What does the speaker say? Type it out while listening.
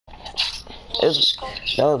It's,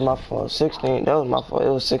 that was my fault. 16. That was my fault. It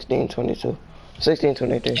was 16-22.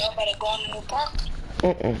 16-23. Y'all better go on the new park.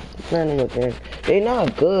 Playing them again. They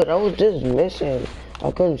not good. I was just missing.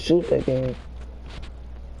 I couldn't shoot that game.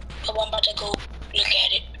 Oh, I'm about to go look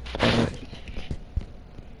at it.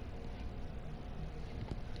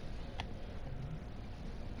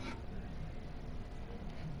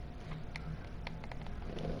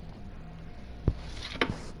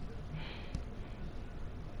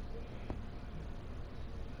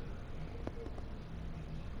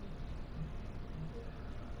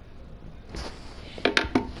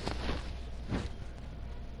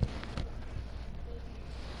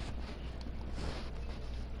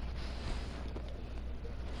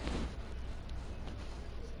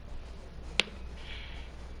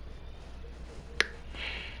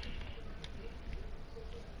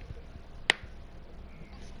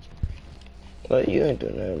 But you ain't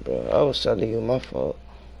doing nothing, bro. I was telling you, my fault.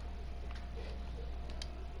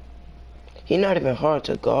 He not even hard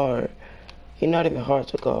to guard. He not even hard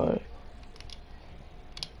to guard.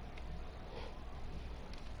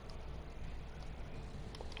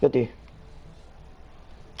 Good D.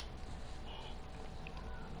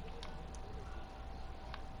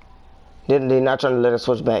 Then they not trying to let us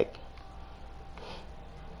switch back.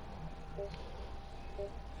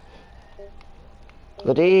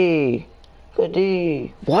 Good D. Good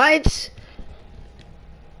D. What?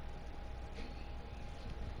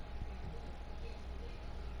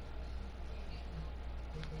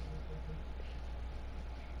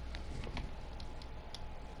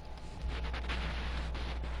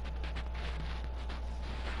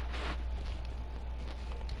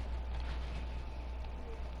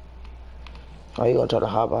 Oh, you gonna try to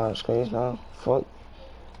hop on screens now? Fuck.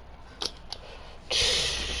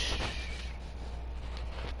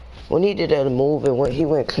 When he did that move, he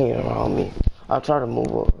went clean around me. I tried to move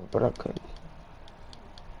over, but I couldn't.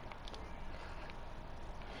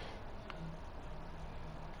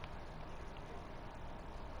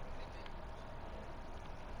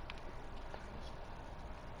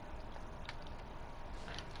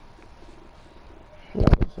 No,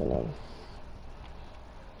 no.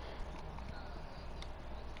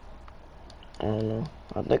 I don't know.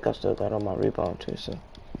 I think I still got on my rebound too, so.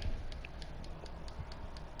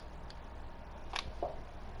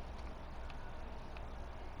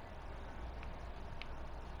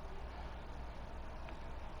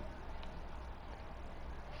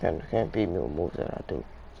 Can't beat me with moves that I do.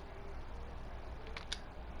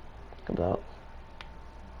 About.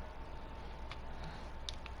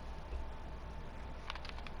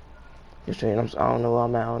 You're saying I don't know where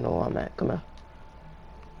I'm at. I don't know where I'm at. Come here.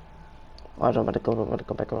 Watch, I'm about to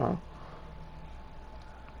go back around.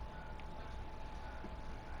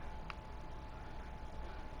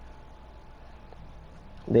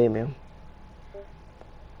 Baby.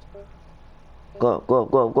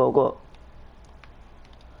 Go.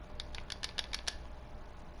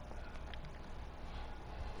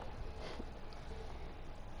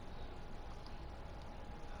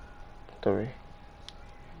 3.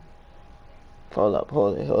 Hold up,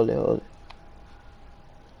 hold it.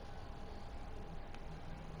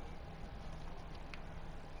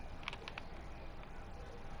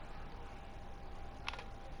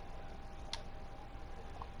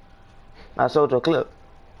 I sold your clip.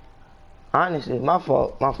 Honestly, my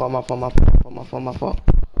fault.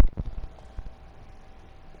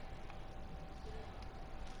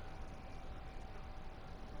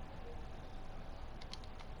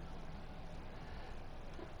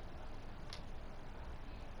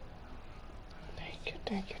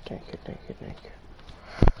 Thank you.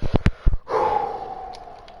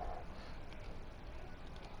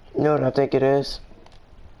 You know what I think it is?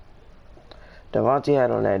 Devontae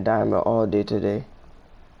had on that diamond all day today.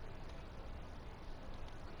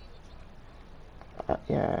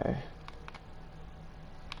 Yeah.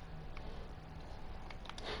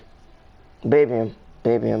 Baby him.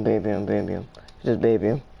 Just baby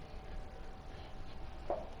him.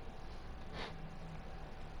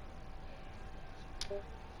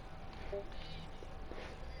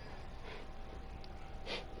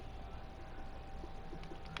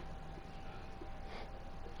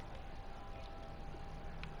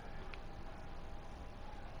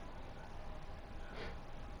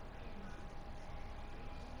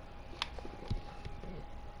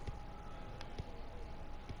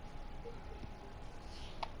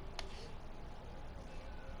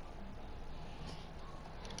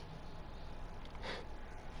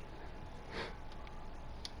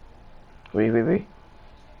 Wait.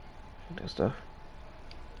 That stuff.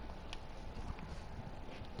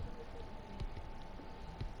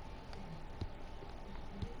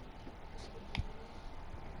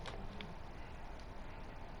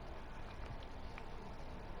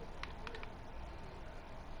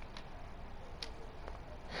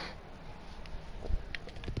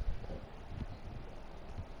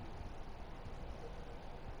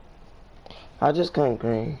 I just couldn't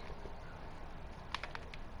green.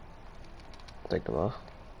 Take the ball.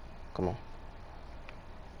 Come on.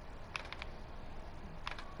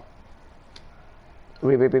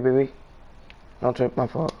 Wait. Don't trip, my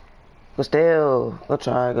fault. But still, go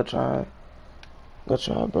try. Go try,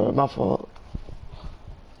 bro. My fault.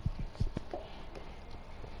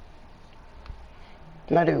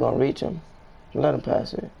 I'm not even gonna reach him. Let him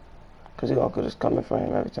pass it. Cause he gonna just come in for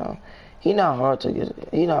him every time. He not hard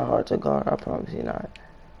to guard, I promise he not.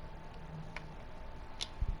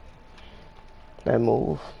 That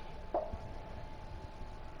move.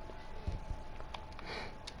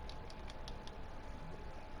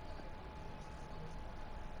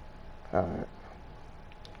 Alright.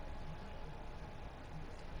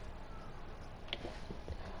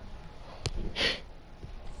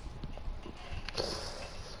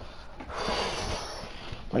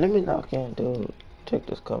 Let me knock in, dude. Take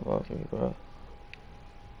this cover off me, bro.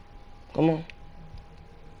 Come on.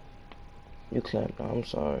 You clamped down, I'm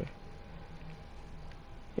sorry.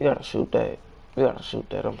 You gotta shoot that.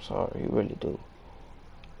 I'm sorry, you really do.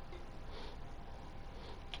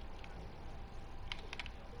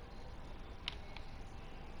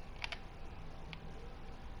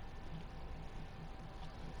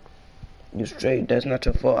 You straight, that's not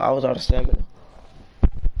your fault. I was out of stamina.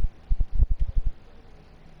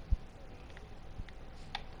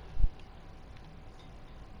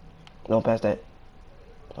 Don't pass that.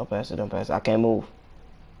 Don't pass it. I can't move.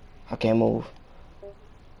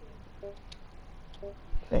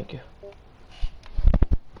 Thank you.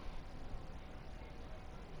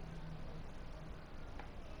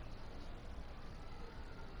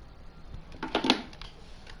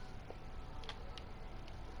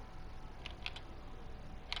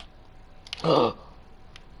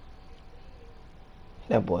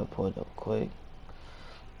 That boy pulled up quick.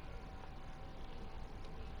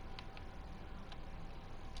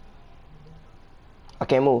 I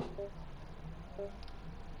can't move.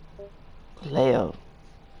 Layup.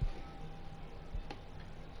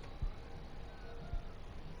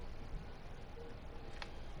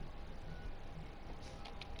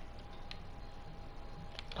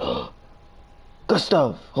 Good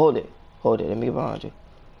stuff. Hold it. Let me get behind you.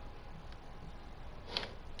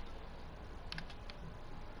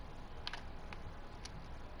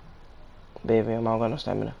 Baby, I'm not got no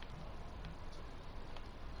stamina.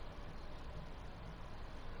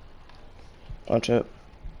 On trip.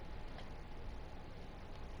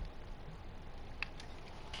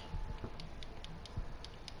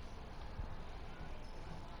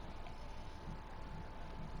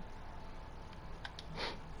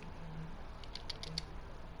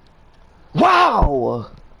 Wow!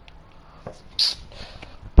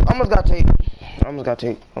 Almost got tape.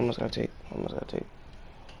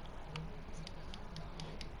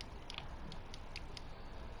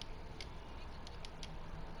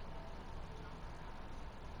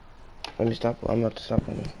 Let me stop. I'm about to stop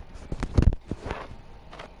on him.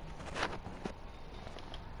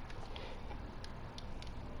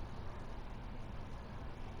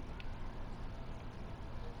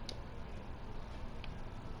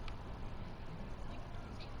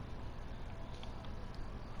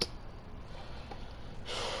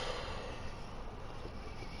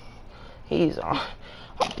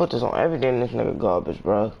 I put this on everything. This nigga garbage,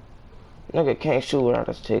 bro. Nigga can't shoot without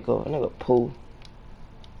his takeover. Nigga poo.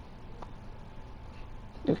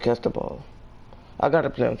 You catch the ball. I gotta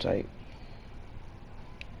play him tight.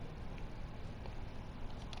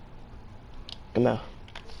 Come out.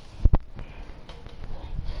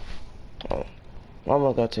 Oh,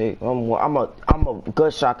 I'm gonna take. I'm a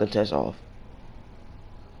good shot contest off.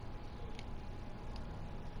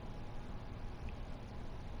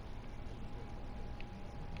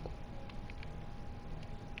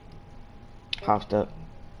 Half step.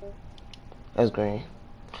 That's green.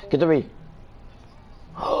 Get the me.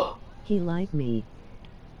 He like me.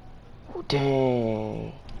 Oh,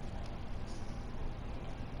 dang.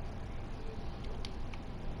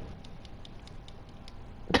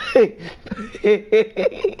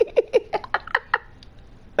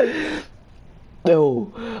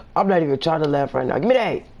 No, I'm not even trying to laugh right now. Give me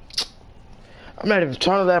that. I'm not even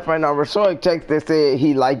trying to laugh right now. Rasoik texted and said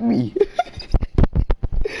he liked me.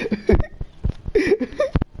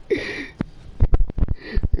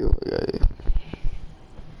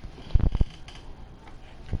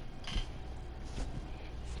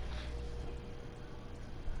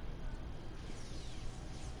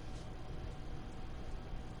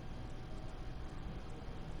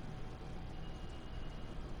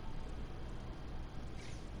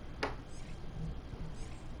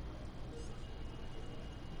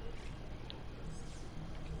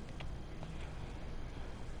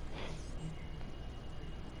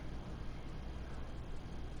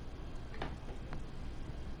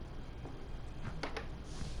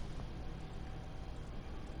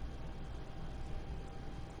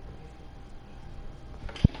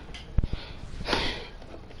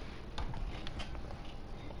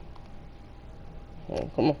 on,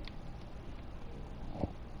 come on.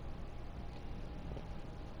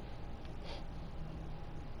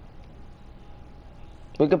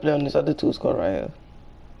 We can play on this other 2 squad right here.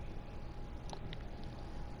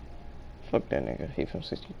 Fuck that nigga, he from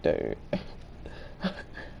 63rd.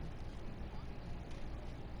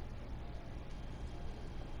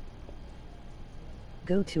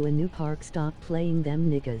 Go to a new park, stop playing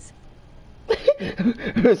them niggas.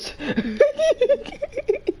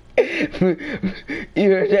 You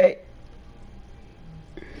heard that?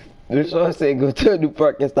 Rashawn said go to a new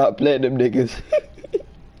park and stop playing them niggas.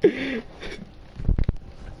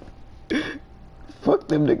 Fuck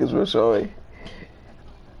them niggas, Rashawn.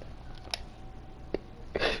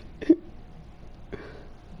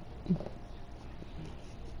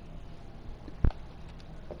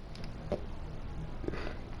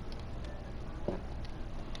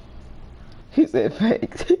 He said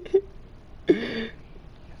thanks.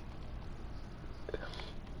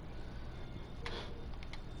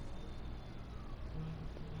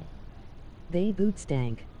 They boot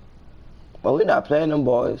stank. But we're not playing them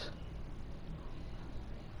boys.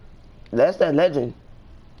 That's that legend.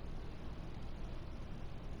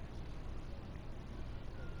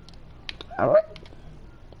 Alright.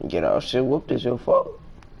 Get our shit whooped, it's your fault.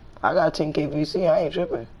 I got 10K VC, I ain't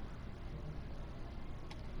tripping.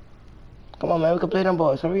 Come on, man, we can play them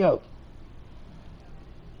boys. Hurry up.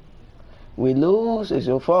 We lose, it's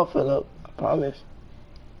your fault, Philip. I promise.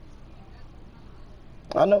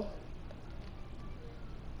 I know.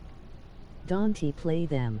 Dante, play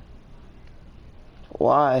them.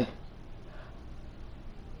 Why?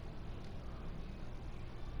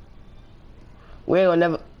 We ain't gonna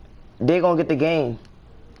never. They gonna get the game.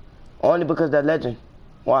 Only because that legend.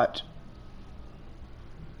 Watch.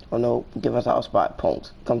 Oh no, give us our spot,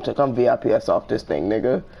 punks. Come VIP us off this thing,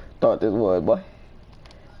 nigga. Thought this was, boy.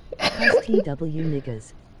 STW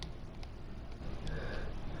niggas.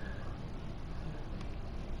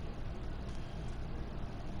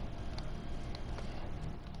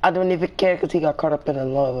 I don't even care because he got caught up in a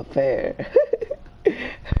love affair.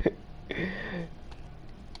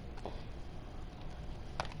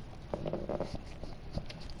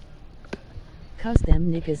 Cause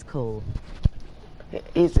them niggas cold.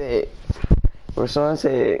 He said, Rashawn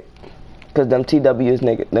said, cause them TW niggas,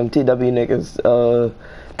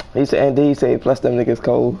 he said, and then he said, plus them niggas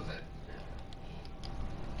cold.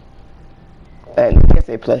 And he didn't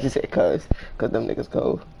say plus, he said cause them niggas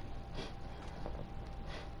cold.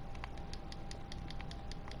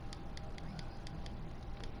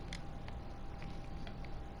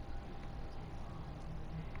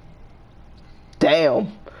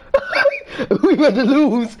 Damn. We about to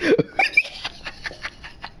lose.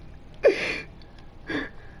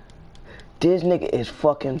 This nigga is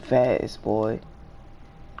fucking fast, boy.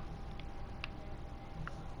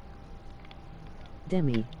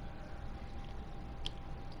 Demi.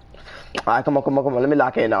 Alright, come on. Let me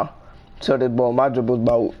lock in now. So this ball, my dribble's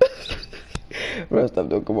about. Rest up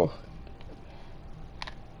though, come on.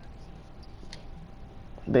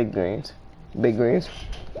 Big greens.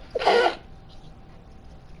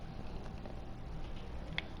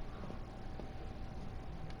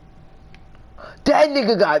 That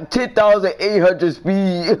nigga got 10,800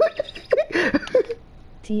 speed.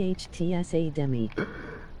 THTSA Demi.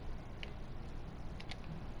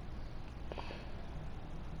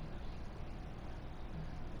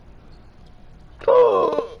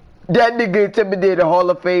 Oh, that nigga intimidated Hall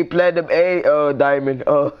of Fame Platinum A Diamond.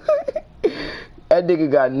 That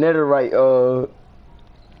nigga got netherite.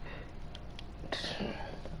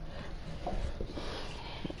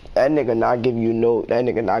 That nigga not give you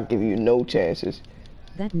no chances.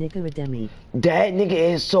 That nigga a Demi. That nigga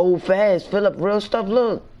is so fast. Philip, real stuff,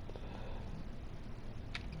 look.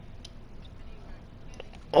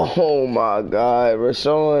 Oh my god,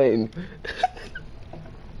 Rashawn.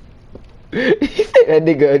 He said that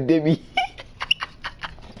nigga a Demi.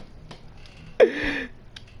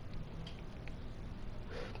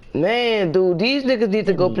 Man, dude, these niggas need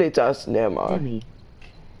to go play toss. Never mind.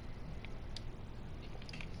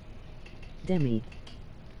 Demi.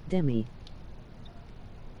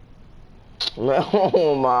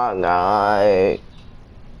 Oh my god.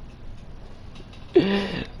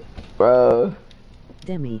 Bro.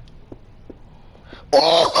 Demi.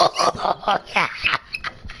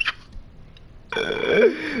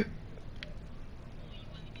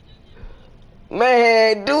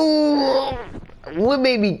 Man, dude. What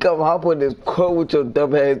made me come hop on this quote with your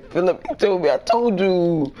dumb ass? Philip, you told me, I told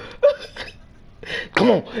you. Come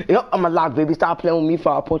on. Yep, I'm a lock, baby. Stop playing with me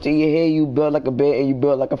for I punch in your head. You build like a bear and you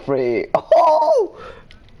build like a Fred. Oh!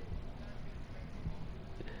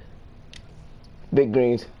 Big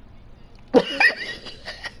greens.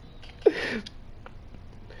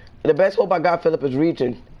 The best hope I got, Philip, is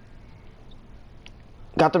reaching.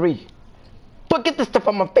 Got the reach. But get this stuff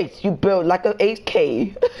on my face. You build like an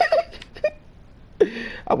HK.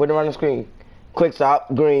 I went around the screen. Quick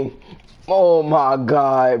stop, green. Oh my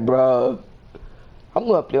god, bro. I'm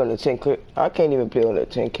gonna play on the 10K. I can't even play on the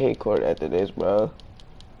 10K court after this, bro.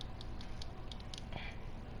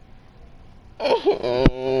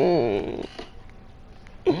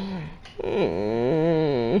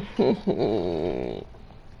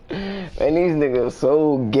 Man, these niggas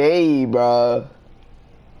so gay, bro.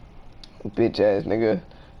 Bitch ass nigga.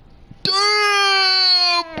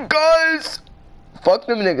 Damn, guys. Fuck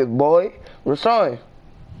them niggas, boy. Rashawn.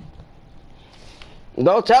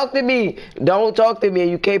 Don't talk to me. Don't talk to me.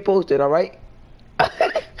 You can't post it, alright?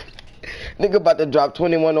 Nigga about to drop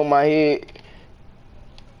 21 on my head.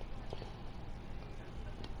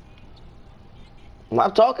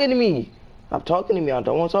 Stop talking to me. Stop talking to me. I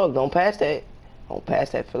don't want to talk. Don't pass that. Don't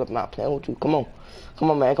pass that, Philip. I'm not playing with you. Come on.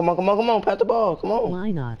 Come on, man. Come on, come on, come on. Pass the ball. Come on.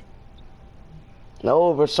 Why not?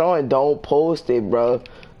 No, Rashawn, don't post it, bro.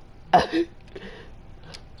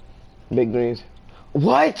 Big greens.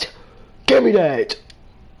 What? Give me that.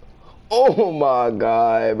 Oh my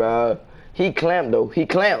god, bro. He clamped though. He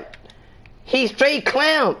clamped. He straight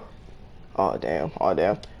clamped. Oh damn. Oh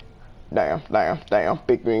damn. Damn. Damn. Damn.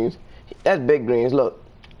 Big greens. That's big greens. Look.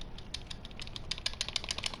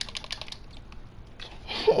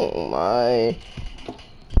 Oh my.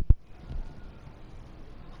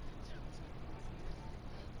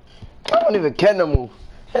 I don't even care no more.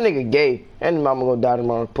 That nigga gay. And mama gonna die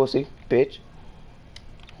tomorrow, pussy, bitch.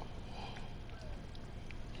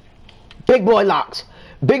 Big boy locks.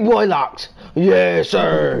 Big boy locks. Yes,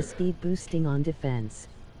 sir. Speed boosting on defense.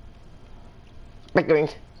 Big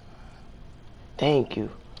greens. Thank you.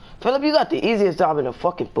 Philip, you got the easiest job in the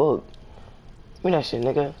fucking book. Give me that shit,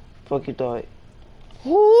 nigga. Fuck you thought.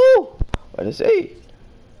 Woo! What to say?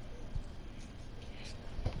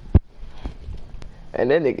 And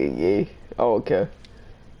that nigga, yeah. I don't care.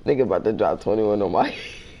 Nigga about to drop 21 on my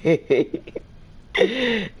head.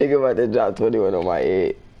 Nigga about to drop 21 on my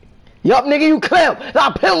head. Yup, nigga, you clamp.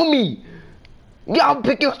 Stop playing with me. Y'all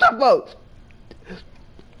pick your stuff up.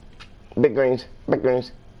 Big greens. Big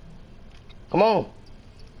greens. Come on.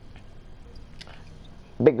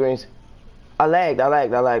 Big greens. I lagged.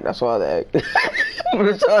 That's why I lagged.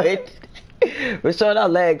 Rashad, I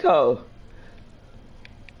lagged, huh?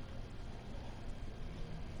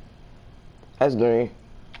 That's green.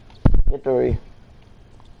 Get three.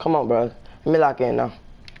 Come on, bro. Let me lock in now.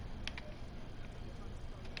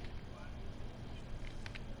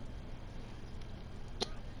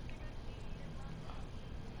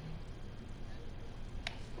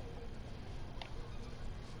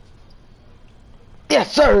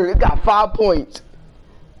 Yes, sir. It got 5 points.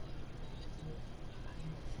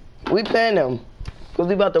 We playing them. Because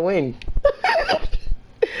we about to win.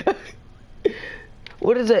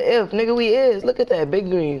 What is a if? Nigga, we is. Look at that. Big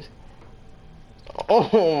greens.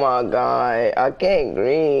 Oh my god. I can't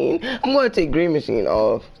green. I'm going to take green machine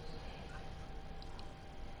off.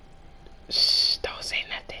 Shh. Don't say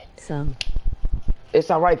nothing. Some. It's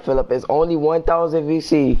alright, Philip. It's only 1,000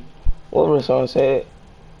 VC. What was Rashawn said?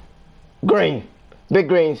 Green. Big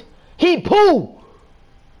greens. He poo!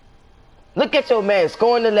 Look at your man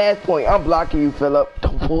scoring the last point. I'm blocking you, Philip.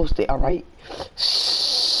 Don't post it, alright?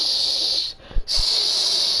 Shh.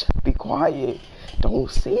 Shh. Be quiet. Don't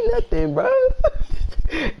say nothing, bro.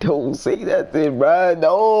 Don't say nothing, bro.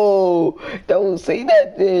 No. Don't say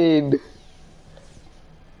nothing.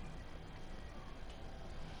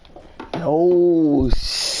 No.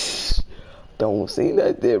 Shh. Don't say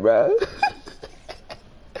nothing, bro.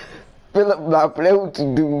 Philip, not playing with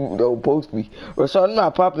you, dude. Don't post me. Rashawn, I'm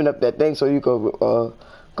not popping up that thing so you go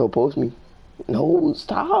post me. No,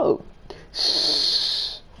 stop.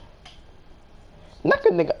 Shh. Knock a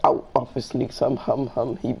nigga out off a sneak some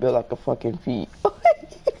hum. He built like a fucking feet.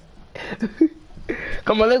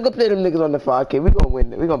 Come on, let's go play them niggas on the 5K. We gonna win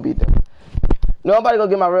them. We gonna beat them. No, I'm about to go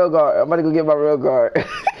get my real guard.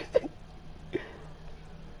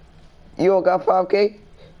 You don't got 5K?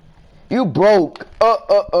 You broke.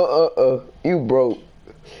 You broke.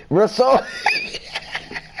 Rashawn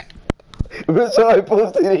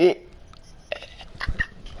posted it.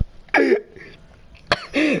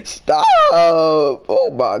 Stop. Oh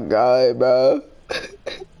my god, bro.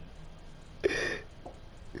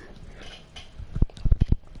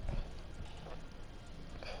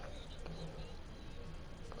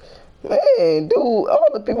 Man, dude, all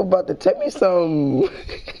the people about to tell me something.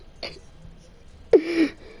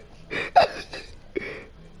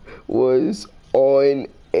 Was on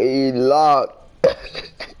a lock.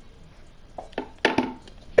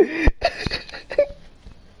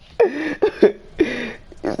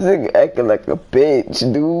 This nigga acting like a bitch,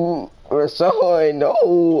 dude. Rashawn,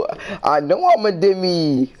 no. I know I'm a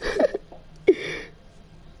demi.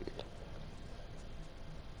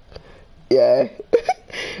 Yeah.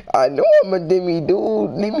 I know I'm a demi,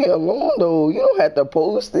 dude. Leave me alone, though. You don't have to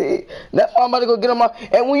post it. That's why I'm about to go get on my...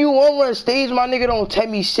 And when you on run stage, my nigga don't tell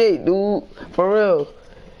me shit, dude. For real.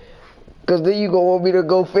 Because then you gonna want me to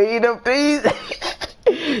go fade up these.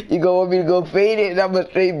 You gonna want me to go fade it, and I'm gonna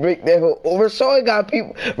straight break that whole... Oh, Rashawn got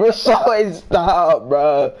people... Rashawn, stop,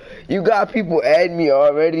 bro. You got people add me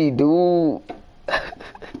already, dude.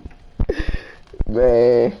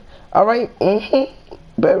 Man. Alright,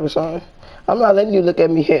 Bet, Rashawn. I'm not letting you look at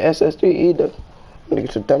me hit SS3 either.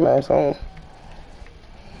 Nigga, your dumb ass on.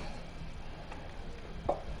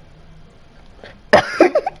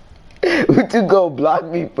 What you go block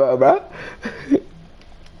me for, bro?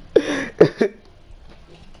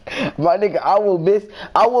 My nigga, I will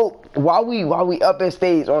while we up in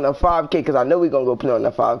stage on the 5K, cause I know we gonna go play on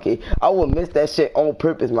the 5K. I will miss that shit on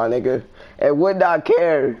purpose, my nigga, and would not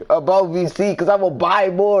care about VC, cause I will buy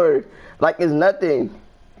more like it's nothing.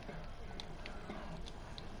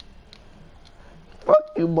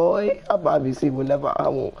 Fuck you, boy. I buy VC whenever I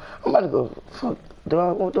want. I'm about to go. Fuck. Do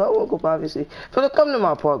I want to go buy VC? So come to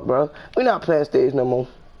my park, bro. We not playing stage no more.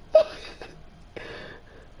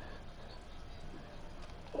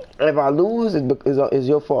 If I lose, it's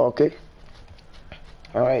your fault, okay?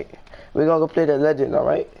 Alright. We're gonna go play the legend,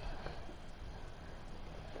 alright?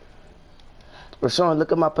 Rashawn,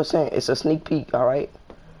 look at my percent. It's a sneak peek, alright?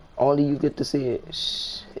 Only you get to see it.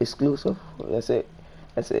 Shh. Exclusive. That's it.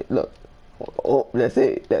 That's it. Look. Oh, that's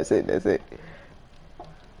it. That's it. That's it.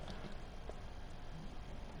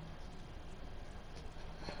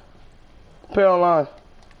 Play online.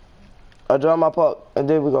 I draw my puck, and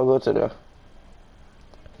then we're gonna go to there.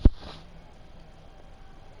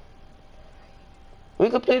 We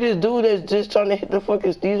could play this dude that's just trying to hit the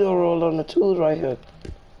fucking diesel roll on the twos right here.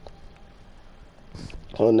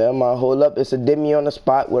 Oh, never mind. Hold up. It's a Demi on the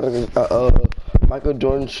spot with a Michael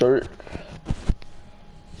Jordan shirt.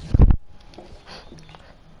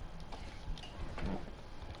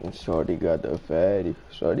 And Shorty got the fatty.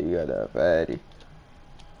 Shorty got the fatty.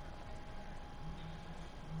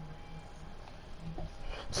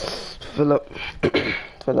 Fill up.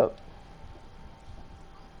 Fill up.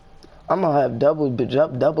 I'm gonna have double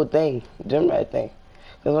thing. Gym rat thing.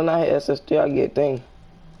 Cause when I hit SS3, I get thing.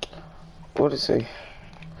 What it say?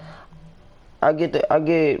 I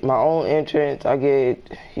get my own entrance. I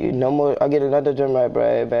get no more. I get another gym rat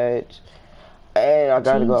badge. And I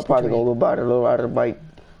gotta go. I'm probably gonna go buy the Lil Rider bike.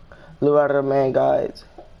 Lil Rider man guides.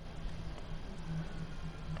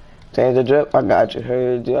 Change the drip. I got you.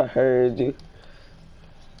 Heard you. I heard you.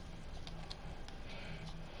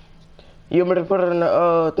 You remember to put it in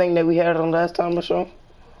the thing that we had on last time or so?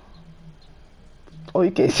 Oh,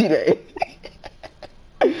 you can't see that.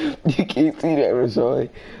 You can't see that, Rashawn.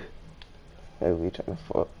 Hey, we tryna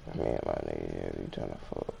fuck. Me and my nigga, yeah, we tryna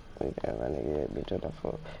fuck. Me and my nigga, yeah, we tryna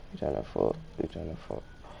fuck. We tryna fuck. We tryna fuck.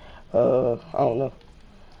 I don't know.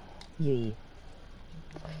 Yeah.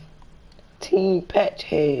 Team Patch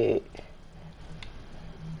Head.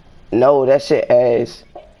 No, that shit ass.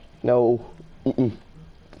 No.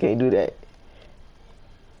 Can't do that.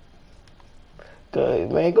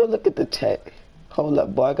 Good, man. Go look at the chat. Hold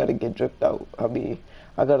up, boy. I gotta get dripped out. I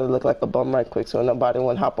gotta look like a bum right quick so nobody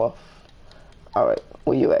won't hop off. Alright,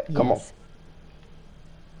 where you at? Come on.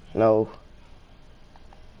 No.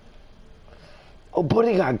 Oh, boy,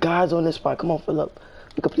 they got guys on this spot. Come on, fill up.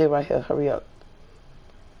 We can play right here. Hurry up.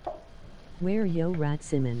 Where yo Rat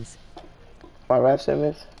Simmons? My Rat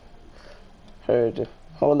Simmons? Heard you.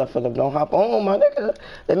 Hold up, Philip. Don't hop on, my nigga.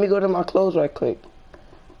 Let me go to my clothes right quick.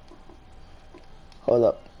 Hold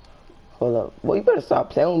up. Hold up. Boy, you better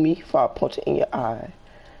stop playing with me before I punch it in your eye.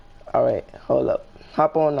 Alright, hold up.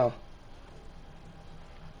 Hop on now.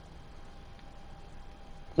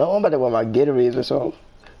 No, I'm about to wear my Gatorades or something.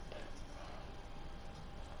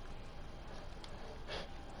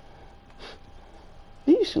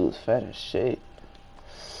 These shoes fat as shit.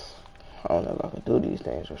 I don't know if I can do these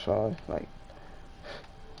things or something. Like,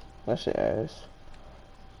 that shit ass.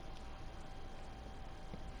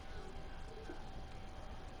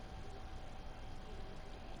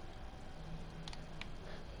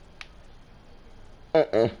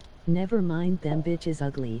 Never mind, them bitches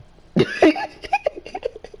ugly.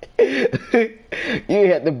 You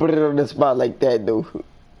had to put it on the spot like that, though.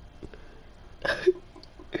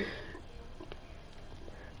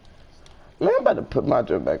 Man, I'm about to put my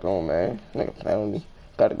drip back on, man. Nigga playing with me.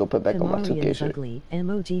 Gotta go put back on my 2K Kamarian's shirt. ugly.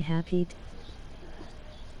 Emoji happy.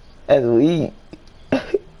 That's weak.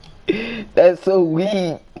 That's so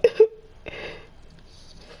weak.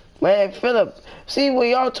 Man, Philip, see when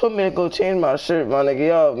y'all told me to go change my shirt, my nigga,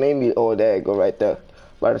 y'all made me, oh, there, go right there.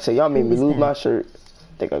 About to say, y'all made Who me is lose that? my shirt.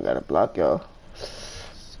 Think I gotta block y'all.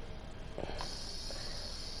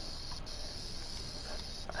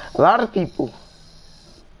 A lot of people.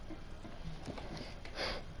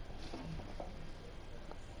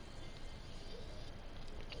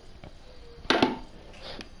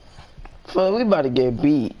 Philip, we about to get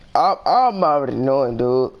beat. I'm already knowing,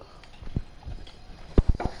 dude.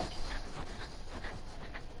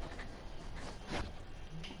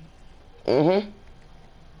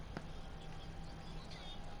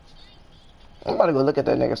 I'm about to go look at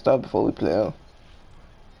that nigga stuff before we play him.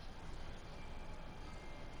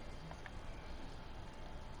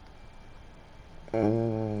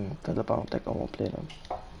 Philip, I don't think I won't play them.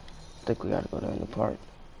 I think we gotta go down the park.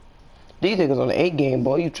 These niggas on the 8 game,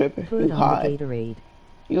 boy, you tripping. Put You on the high. Gatorade.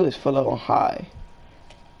 You is full on high.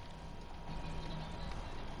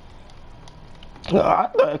 No, I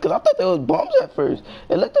thought there was bombs at first.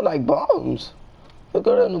 It looked like bombs. Let's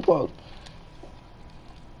go down the park.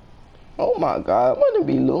 Oh my god, I'm gonna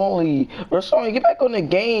be lonely. Rashawn, get back on the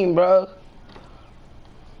game, bro.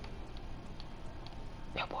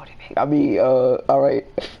 I mean, alright.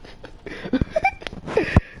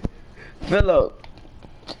 Philip.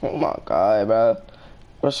 Oh my god, bro.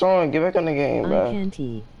 Rashawn, get back on the game, I bro. can't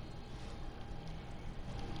eat.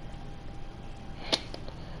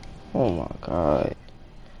 Oh my god.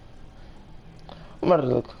 I'm about to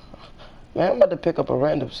look. Man, I'm about to pick up a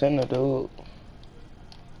random center, dude.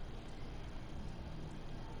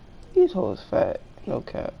 These hoes fat. No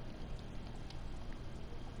cap.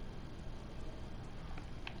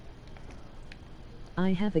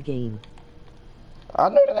 I have a game. I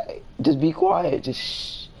know that. Just be quiet. Just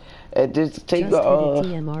shh. And just take Just hit a a,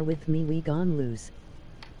 TMR with me, we gon' lose.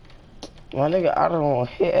 my nigga, I don't want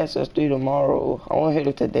to hit SS3 tomorrow. I want to hit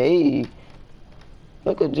it today.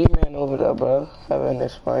 Look at G-Man over there, bro. Having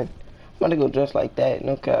this fun. I'm gonna go dressed like that.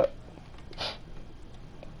 No cap.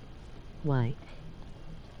 Why?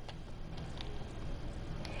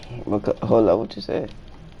 Look, hold up, what you said?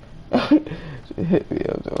 She hit me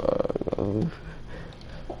up tomorrow.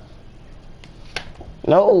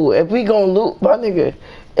 No, if we gon' lose, my nigga,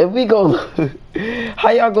 if we gon' how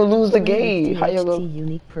y'all gonna lose the game? How y'all gonna,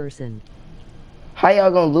 unique person. how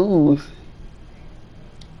y'all gonna lose?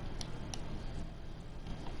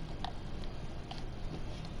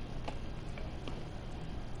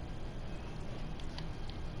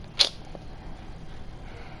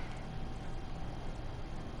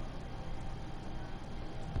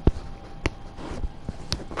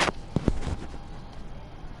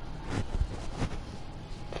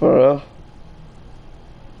 For real?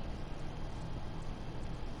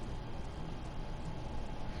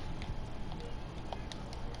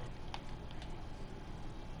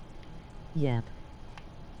 Yep.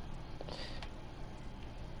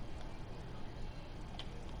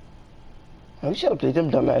 Man, we should have played them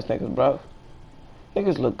dumbass niggas, bro.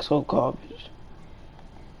 Niggas look so garbage.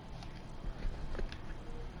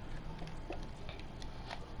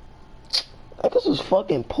 Niggas was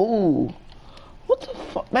fucking pool. What the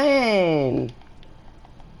fuck, man?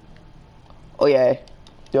 Oh yeah,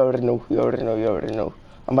 you already know. You already know. You already know.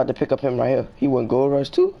 I'm about to pick up him right here. He went gold rush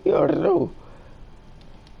too. You already know.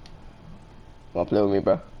 Wanna play with me,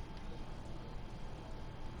 bro?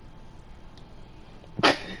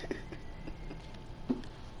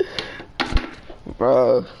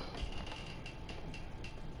 Bro.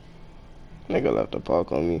 Nigga left the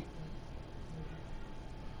park on me.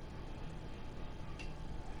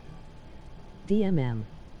 DMM.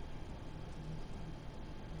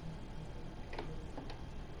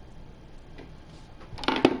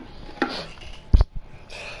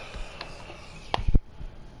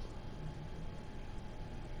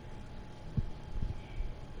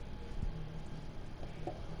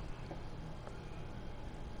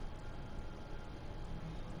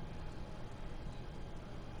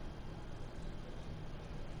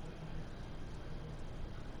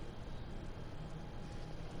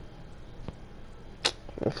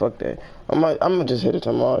 Fuck that. I'ma just hit it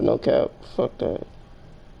tomorrow, no cap. Fuck that.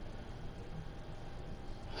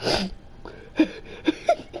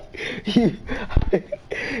 you,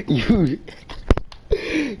 you,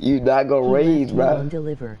 you not gonna He raise, left you bro. on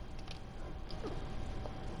deliver.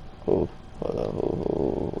 Oh, hold on,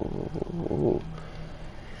 who?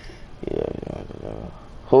 Yeah.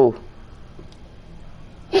 Who?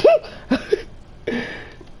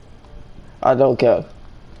 I don't care.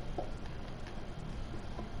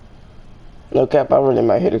 No cap, I really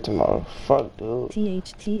might hit it tomorrow. Fuck, dude.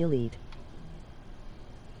 THT Elite.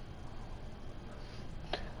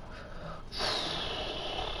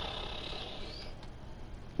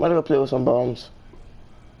 Might go play with some bums.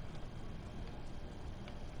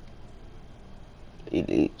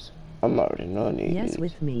 Elites. I'm already knowing the Yes, elites.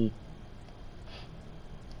 with me.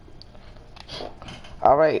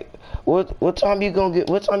 All right. What time you gonna get?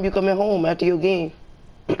 What time you coming home after your game?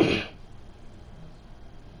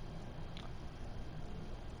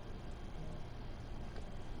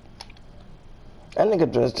 That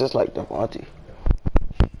nigga dressed just like Devontae.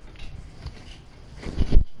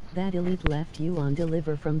 That elite left you on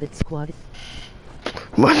deliver from that squad.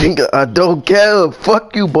 My nigga, I don't care.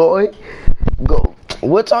 Fuck you, boy. Go.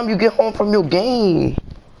 What time you get home from your game?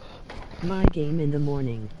 My game in the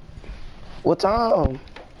morning. What time?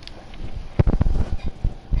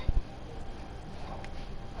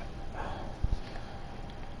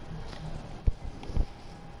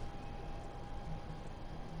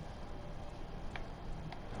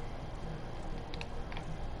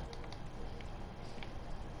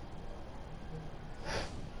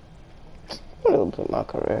 I'm gonna put my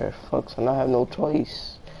career. Fuck, and I have no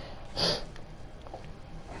choice.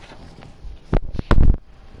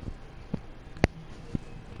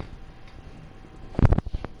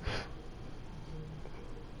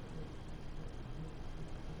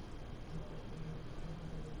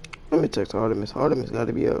 Let me text Artemis. Artemis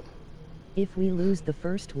gotta be up. If we lose the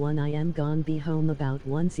first one, I am gonna be home about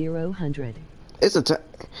 1000. It's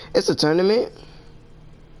a tournament.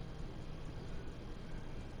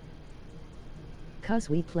 Cause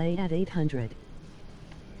we play at 800.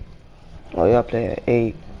 Oh, y'all play at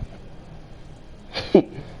 8.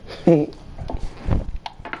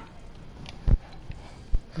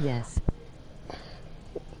 Yes.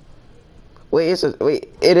 Wait,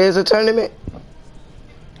 it is a tournament?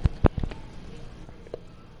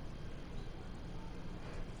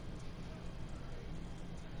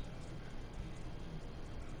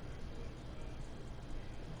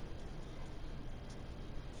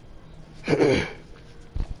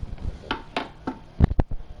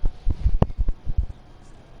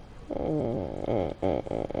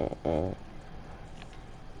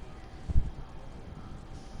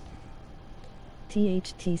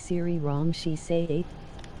 THT Siri wrong, she say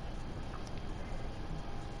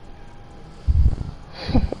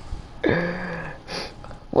 8.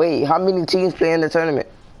 Wait, how many teams play in the tournament?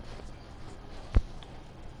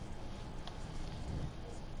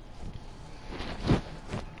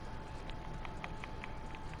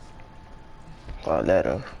 Oh,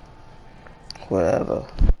 letter. Whatever.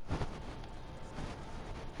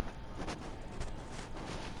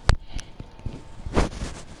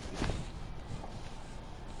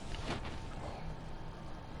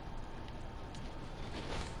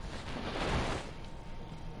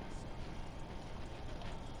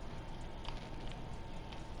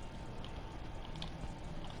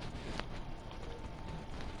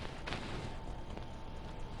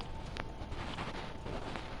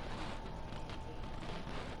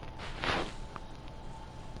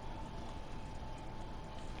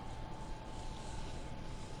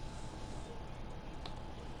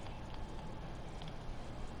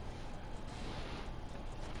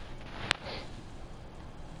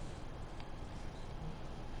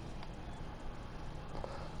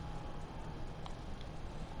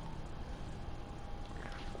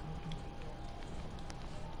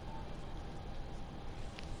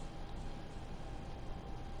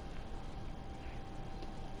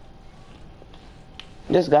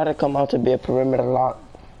 This gotta come out to be a perimeter lock.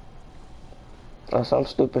 Or some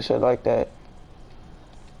stupid shit like that.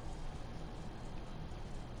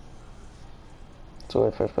 To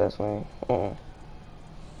a first pass lane.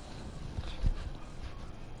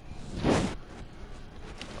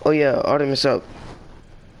 Oh yeah, Artemis up.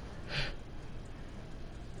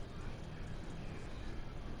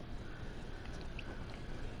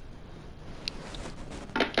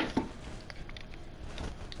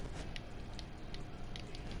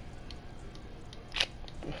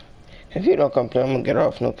 If you don't come play, I'm gonna get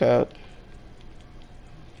off, no cap.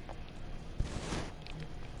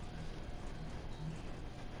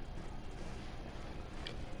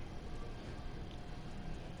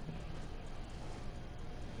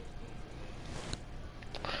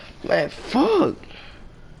 Man, fuck.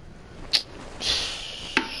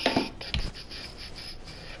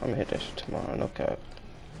 I'm gonna hit that shit tomorrow, no cap.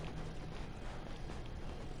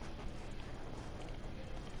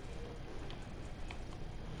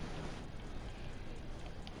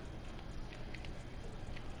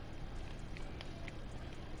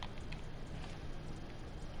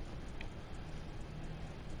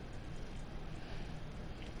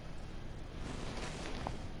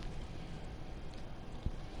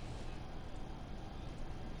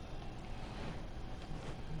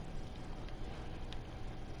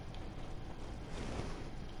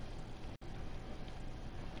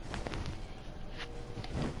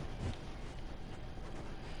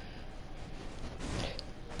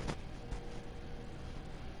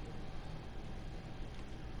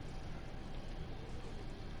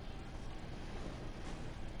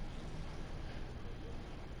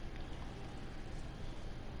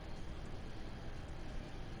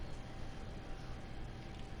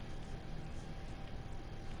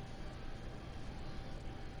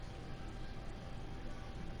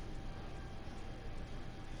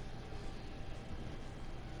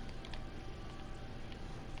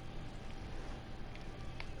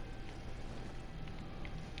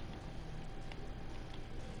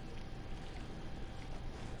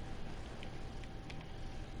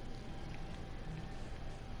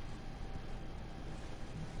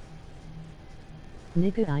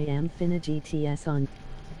 Nigga, I am finna GTS on.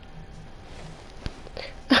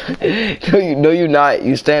 No, you not.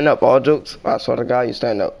 You stand up. All jokes. I swear to God, you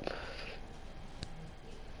stand up.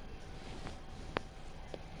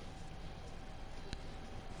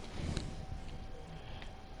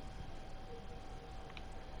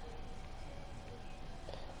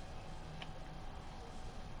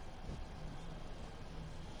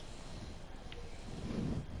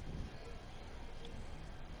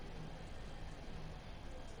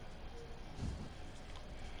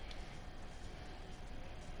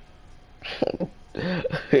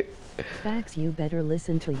 Facts, you better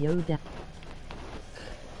listen to yo dad.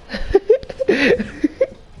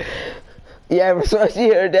 Yeah, so she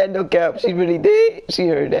heard that. No cap. She really did. She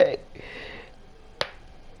heard that.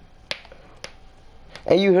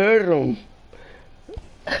 And you heard him.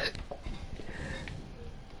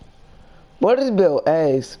 What is Bill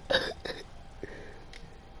ass?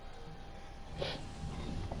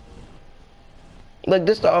 Look,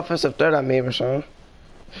 this the offensive threat I made, Rashawn.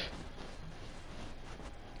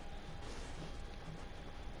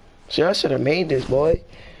 See, I should have made this, boy.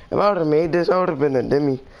 If I would have made this, I would have been a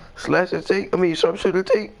demi. Slasher take, sharpshooter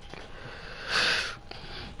take.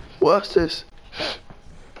 What's this?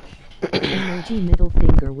 Emoji middle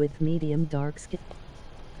finger with medium dark skin.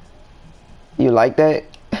 You like that?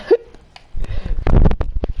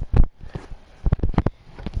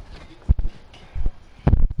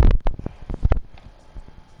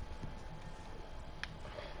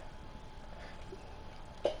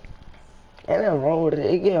 Ain't nothing wrong with it.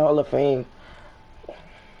 It get Hall of Fame.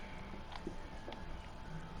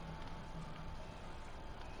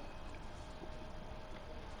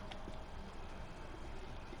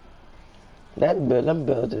 Them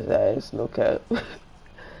build his ass, no cap.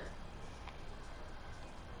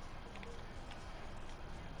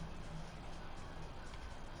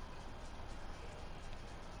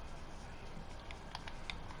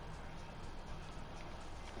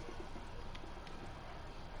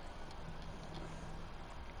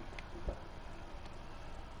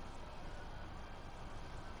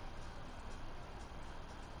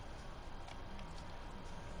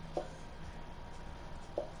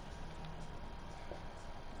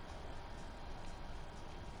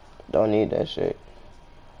 Don't need that shit.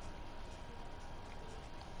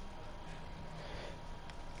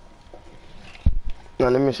 Now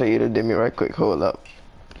let me show you the demi right quick. Hold up.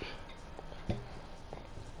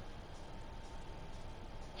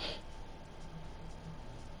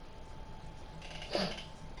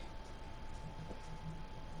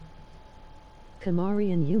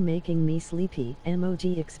 Kamarian, you making me sleepy.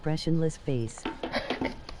 Emoji expressionless face.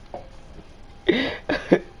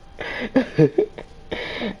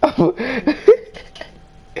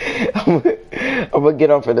 I'm gonna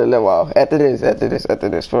get off in a little while. After this,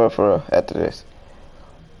 for real, after this.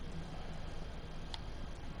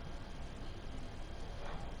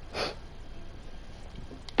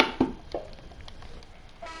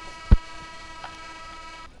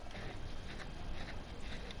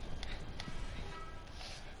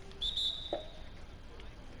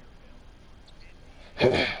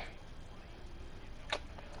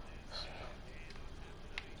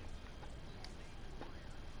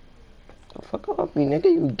 The fuck off me, nigga,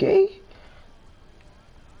 you gay?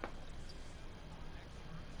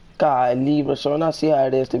 God, leave her, so I see how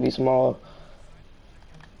it is to be small.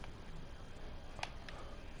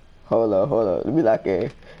 Hold up, let me lock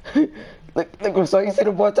in. look, so you see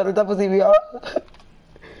the boy trying to double TV off?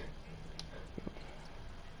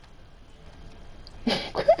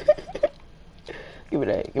 Give me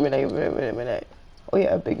that. Oh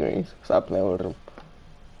yeah, big rings. Stop playing with them.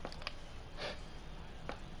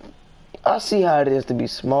 I see how it is to be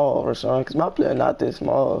small, Rashawn, because my player not this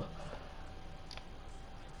small.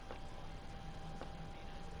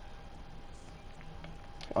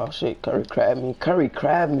 Oh shit, Curry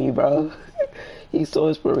crab me, bro. He's so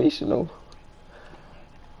inspirational.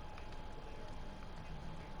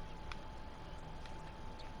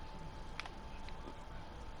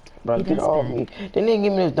 Bro, get off me. They didn't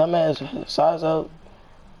give me this dumbass size up.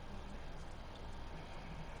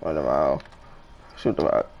 Run them out. Shoot them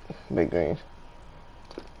out. Big greens.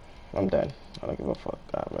 I'm done. I don't give a fuck.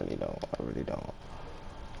 I really don't.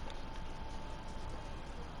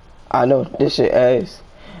 I know, this shit ass.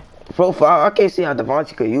 Profile, I can't see how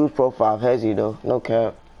Devontae could use profile hezzy though. No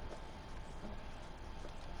cap.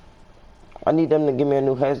 I need them to give me a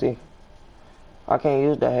new hezzy. I can't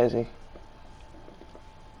use that hezzy.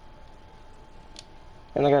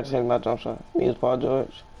 And I got to change my jump shot. Use Paul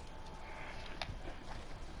George.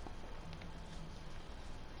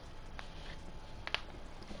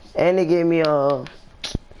 And they gave me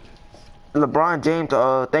LeBron James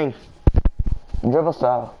thing. Dribble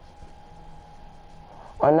style.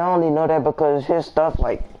 And I only know that because his stuff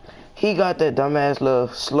like he got that dumbass little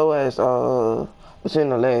slow ass between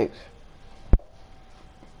the legs.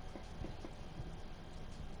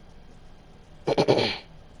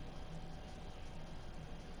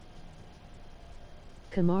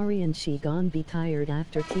 Kamari and she gon' be tired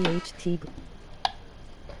after THT.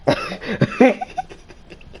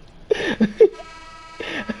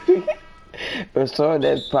 Restore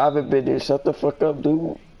that private business. Shut the fuck up,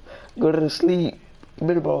 dude. Go to sleep.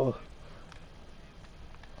 Bit ball.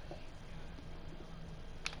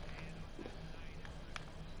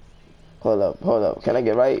 Hold up. Can I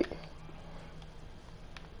get right?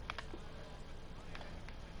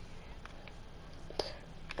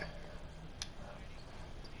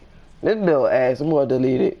 This bill ass, I'm gonna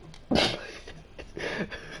delete it.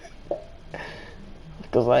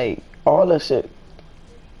 Cause like, all the shit.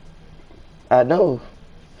 I know.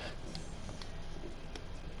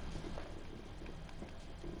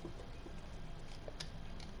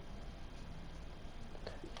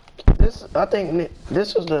 I think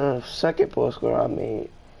this was the second post score I made.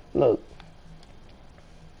 Look.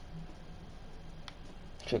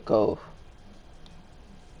 Chico.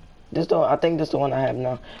 I think this the one I have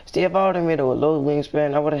now. See, if I would have made it with low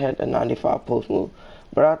wingspan, I would have had the 95 post move.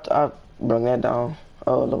 But I bring that down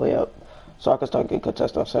all the way up. So I can start getting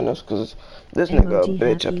contest on centers, cause this nigga a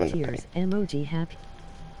bitch up in the paint. Emoji happy.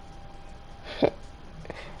 That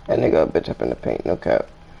nigga a bitch up in the paint, no cap.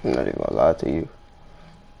 I'm not even gonna lie to you.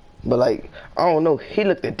 But like, I don't know, he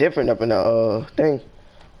looked different up in the thing.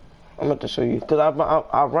 I'm about to show you, cause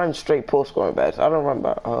I run straight post scoring backs. I don't run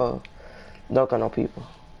by dunking on people.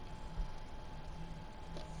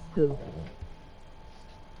 Who?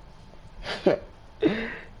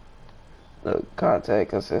 Look, contact,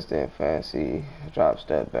 consistent, fancy, drop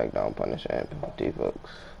step, back down, punish, and deep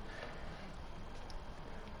hooks.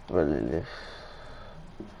 Really,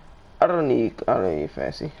 I don't need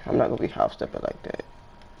fancy. I'm not gonna be half stepping like that.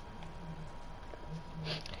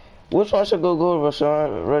 Which one should go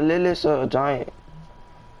Rashawn? Relentless or Giant?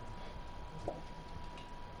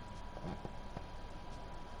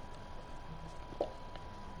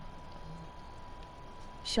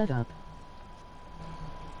 Shut up.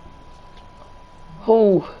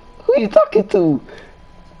 Who you talking to?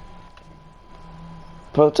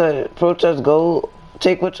 Protest gold.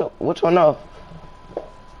 Take which one off?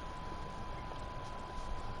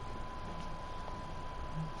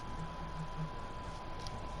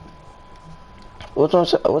 Which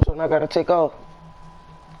one I gotta take off?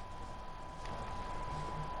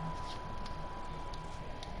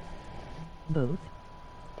 Both.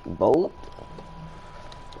 Both?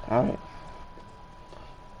 Alright.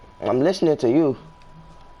 I'm listening to you.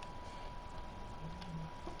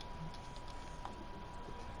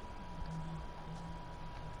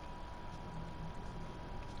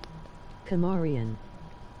 Kamarian.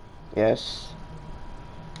 Yes.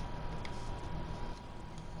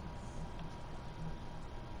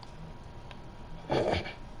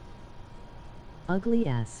 Ugly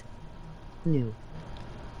ass. New.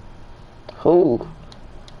 Who?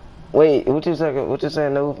 Wait, what you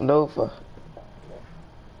saying no for?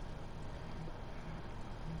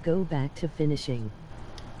 Go back to finishing.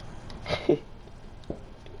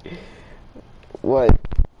 What?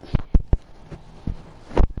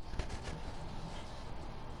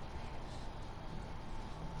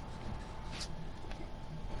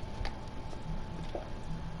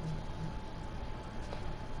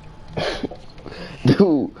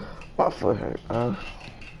 Dude, my foot hurt. I'm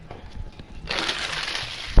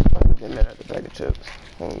getting that at the bag of chips.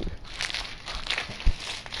 Hungry.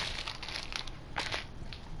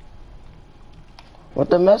 What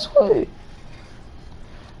the mess with?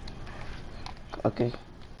 Okay.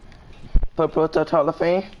 Put Protest Hall of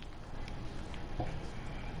Fame.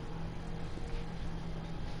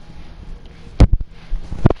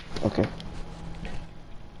 Okay.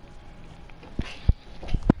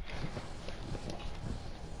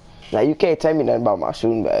 Now you can't tell me nothing about my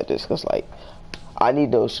shooting badges, cause like I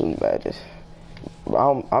need those shooting badges.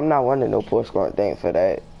 I'm not wanting no poor scoring thing for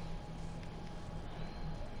that.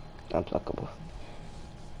 Unpluckable.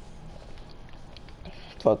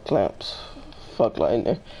 Fuck clamps. Fuck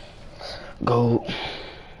lightning. Go.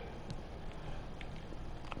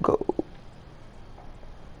 Go.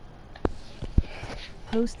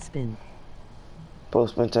 Post spin.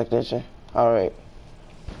 Post spin technician. Alright.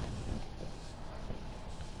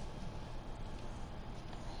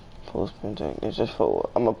 Post spin technician forward.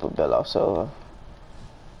 I'm gonna put Bell off Silva.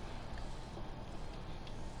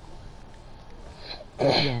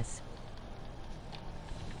 Yes.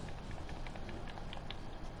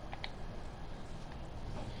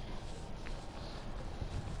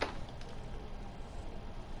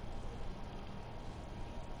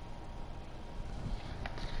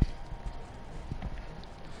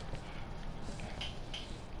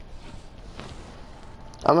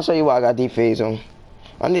 I'm gonna show you why I got these fades on.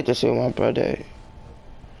 I need to show my brother.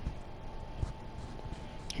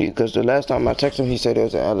 Because the last time I texted him, he said it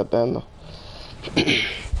was in Alabama.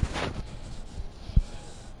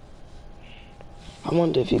 I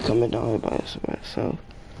wonder if he coming down here by himself.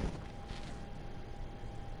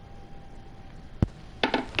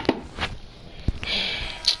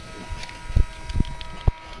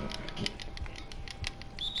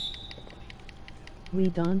 We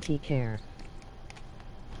don't care.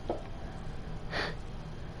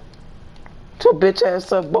 So bitch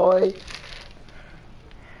ass up, boy.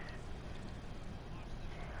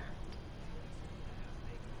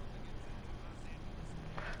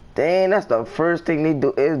 Dang, that's the first thing they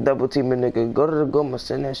do is double team a nigga. Go to the Goma,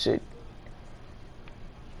 send that shit.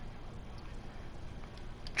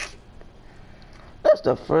 That's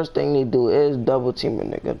the first thing they do is double team a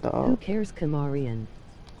nigga, dog. Who cares, Kamarian?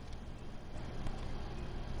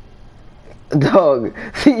 Dog,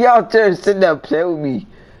 see y'all just sitting there playing with me.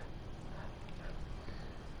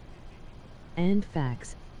 And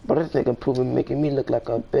facts. But this nigga proving making me look like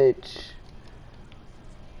a bitch.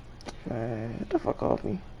 Man, get the fuck off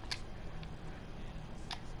me.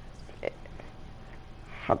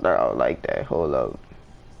 I thought I was like that. Hold up.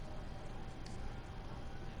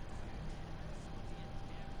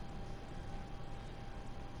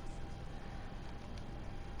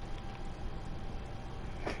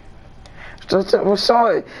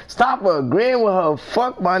 Sorry, stop agreeing with her.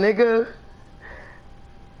 Fuck my nigga.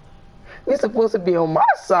 You're supposed to be on my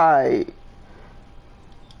side.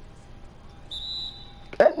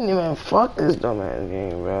 I didn't even fuck this dumbass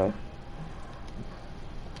game, bro.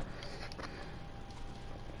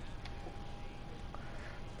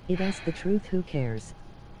 If that's the truth, who cares?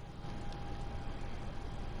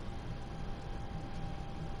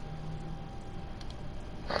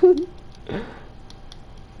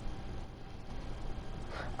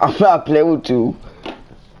 I'm not playing with you.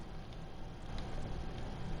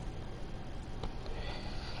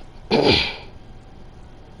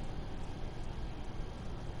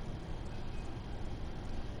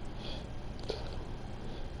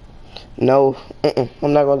 No,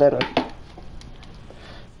 I'm not gonna let her.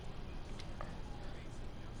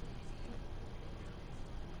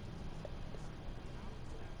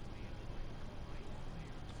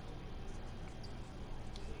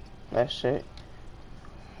 That shit.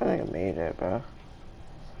 I think I made that, bro.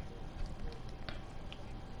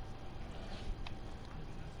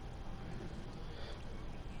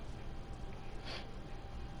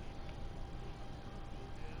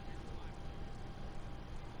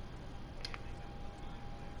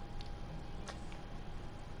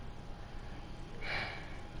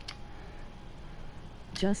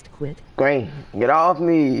 Just quit. Green, get off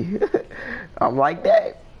me. I'm like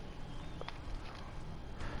that.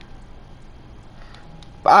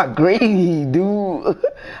 I agree, dude.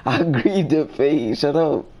 I agree to face. Shut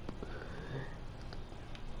up.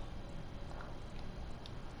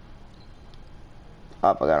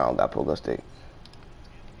 I forgot I don't got pogo stick.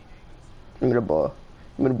 Give me the ball.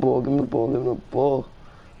 Give me the ball. Give me the ball. Give me the ball.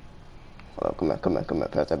 Hold up, come on, come on, come on.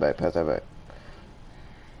 Pass that back. Pass that back.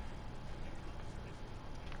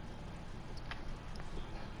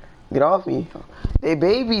 Get off me. They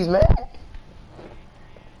babies, man.